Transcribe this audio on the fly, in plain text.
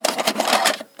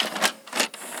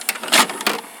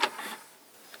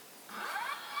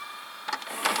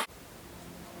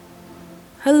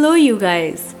Hello, you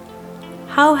guys.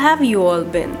 How have you all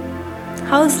been?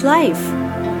 How's life?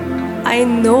 I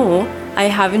know I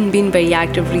haven't been very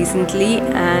active recently,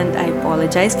 and I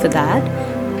apologize for that.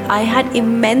 I had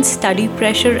immense study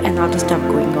pressure and other stuff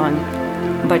going on.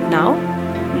 But now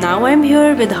I'm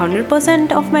here with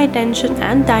 100% of my attention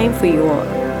and time for you all.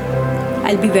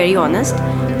 I'll be very honest,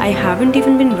 I haven't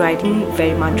even been writing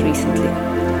very much recently.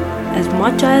 As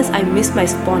much as I miss my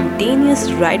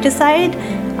spontaneous writer side,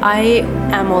 I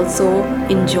am also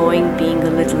enjoying being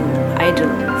a little idle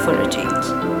for a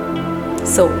change.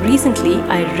 So recently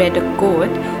I read a quote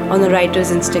on a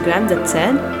writer's Instagram that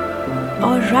said,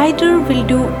 "A writer will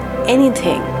do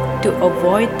anything to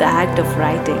avoid the act of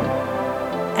writing."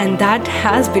 And that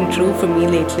has been true for me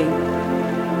lately.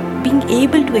 Being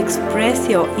able to express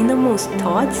your innermost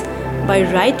thoughts by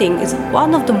writing is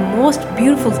one of the most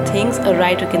beautiful things a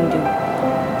writer can do.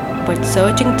 But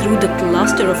searching through the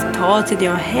cluster of thoughts in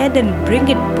your head and bring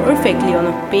it perfectly on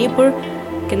a paper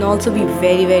can also be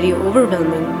very, very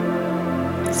overwhelming.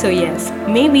 So yes,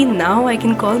 maybe now I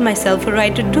can call myself a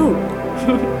writer too.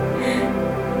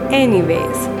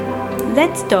 Anyways,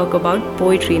 let's talk about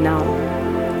poetry now.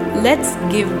 Let's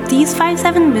give these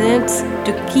 5-7 minutes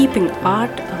to keeping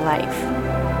art alive.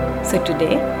 So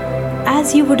today,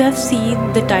 as you would have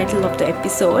seen the title of the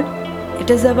episode,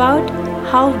 it is about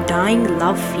how dying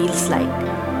love feels like.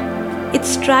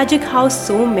 It's tragic how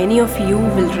so many of you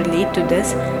will relate to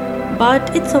this,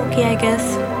 but it's okay, I guess.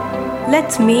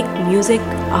 Let's make music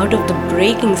out of the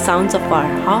breaking sounds of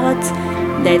our hearts.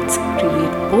 Let's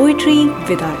create poetry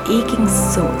with our aching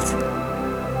souls.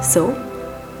 So,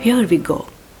 here we go.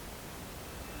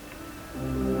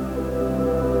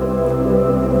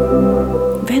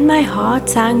 When my heart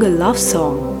sang a love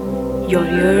song, your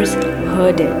ears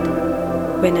heard it.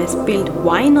 When I spilled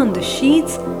wine on the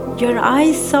sheets, your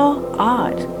eyes saw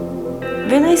art.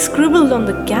 When I scribbled on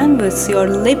the canvas, your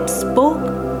lips spoke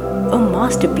a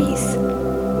masterpiece.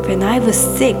 When I was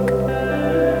sick,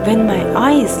 when my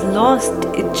eyes lost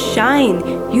its shine,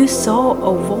 you saw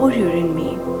a warrior in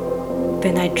me.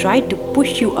 When I tried to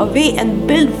push you away and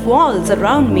build walls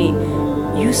around me,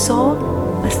 you saw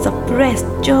a suppressed,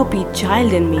 chirpy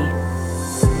child in me.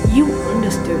 You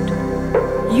understood.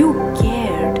 You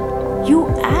cared. You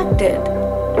acted.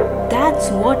 That's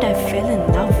what I fell in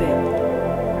love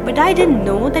with. But I didn't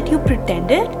know that you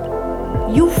pretended.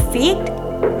 You faked.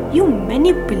 You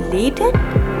manipulated.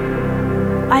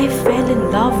 I fell in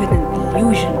love with an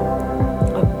illusion.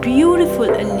 A beautiful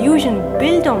illusion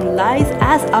built on lies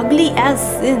as ugly as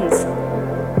sins.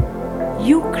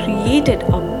 You created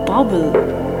a bubble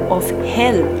of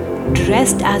hell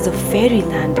dressed as a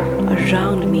fairyland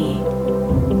around me.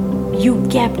 You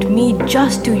kept me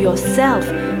just to yourself,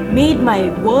 made my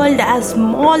world as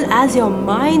small as your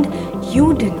mind.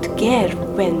 You didn't care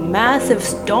when massive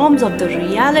storms of the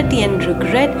reality and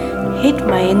regret hit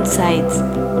my insides.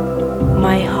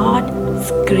 My heart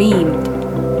screamed.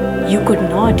 You could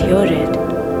not hear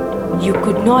it. You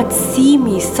could not see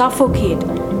me suffocate.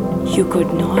 You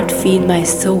could not feel my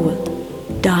soul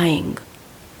dying.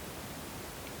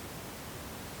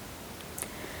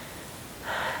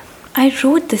 I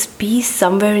wrote this piece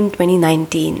somewhere in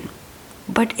 2019,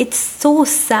 but it's so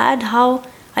sad how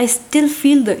I still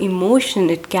feel the emotion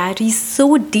it carries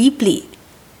so deeply.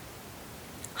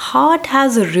 Heart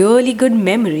has a really good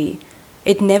memory.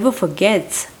 It never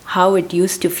forgets how it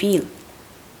used to feel.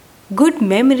 Good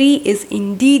memory is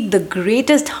indeed the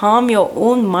greatest harm your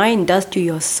own mind does to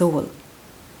your soul.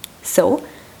 So,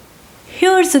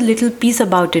 here's a little piece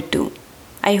about it too.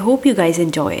 I hope you guys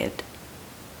enjoy it.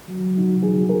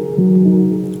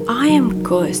 I am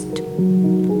cursed.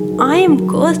 I am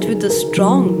cursed with a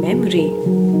strong memory.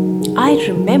 I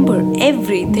remember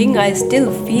everything. I still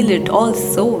feel it all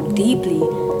so deeply.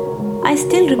 I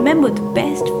still remember the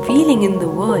best feeling in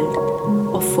the world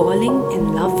of falling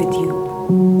in love with you.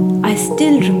 I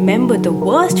still remember the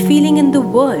worst feeling in the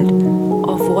world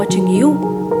of watching you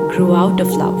grow out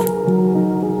of love.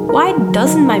 Why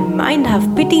doesn't my mind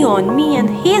have pity on me and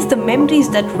haze the memories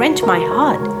that wrench my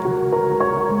heart?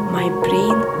 My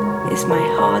brain is my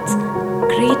heart's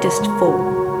greatest foe.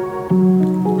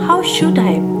 How should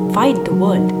I fight the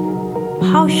world?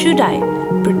 How should I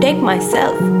protect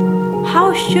myself?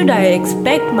 How should I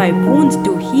expect my wounds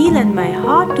to heal and my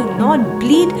heart to not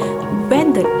bleed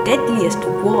when the deadliest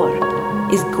war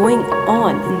is going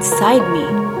on inside me?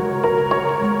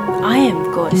 I am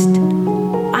cursed.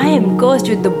 I am cursed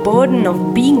with the burden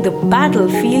of being the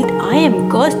battlefield. I am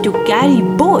cursed to carry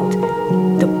both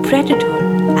the predator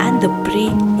and the prey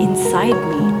inside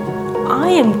me. I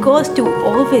am cursed to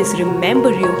always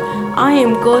remember you. I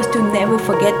am cursed to never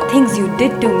forget things you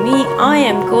did to me. I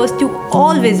am cursed to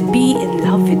always be in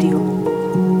love with you.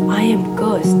 I am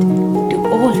cursed to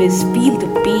always feel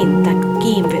the pain that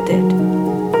came with it.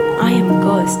 I am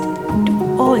cursed to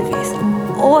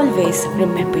always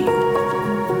remember you.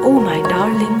 Oh my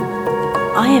darling,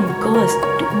 I am cursed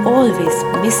to always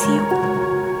miss you.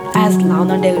 As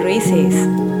Lana Del Rey says,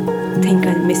 think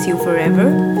I'll miss you forever,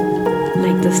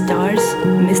 like the stars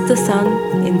miss the sun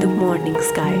in the morning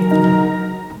sky.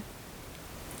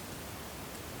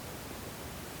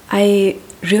 I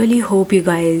really hope you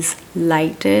guys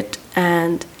liked it,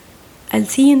 and I'll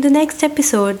see you in the next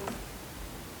episode.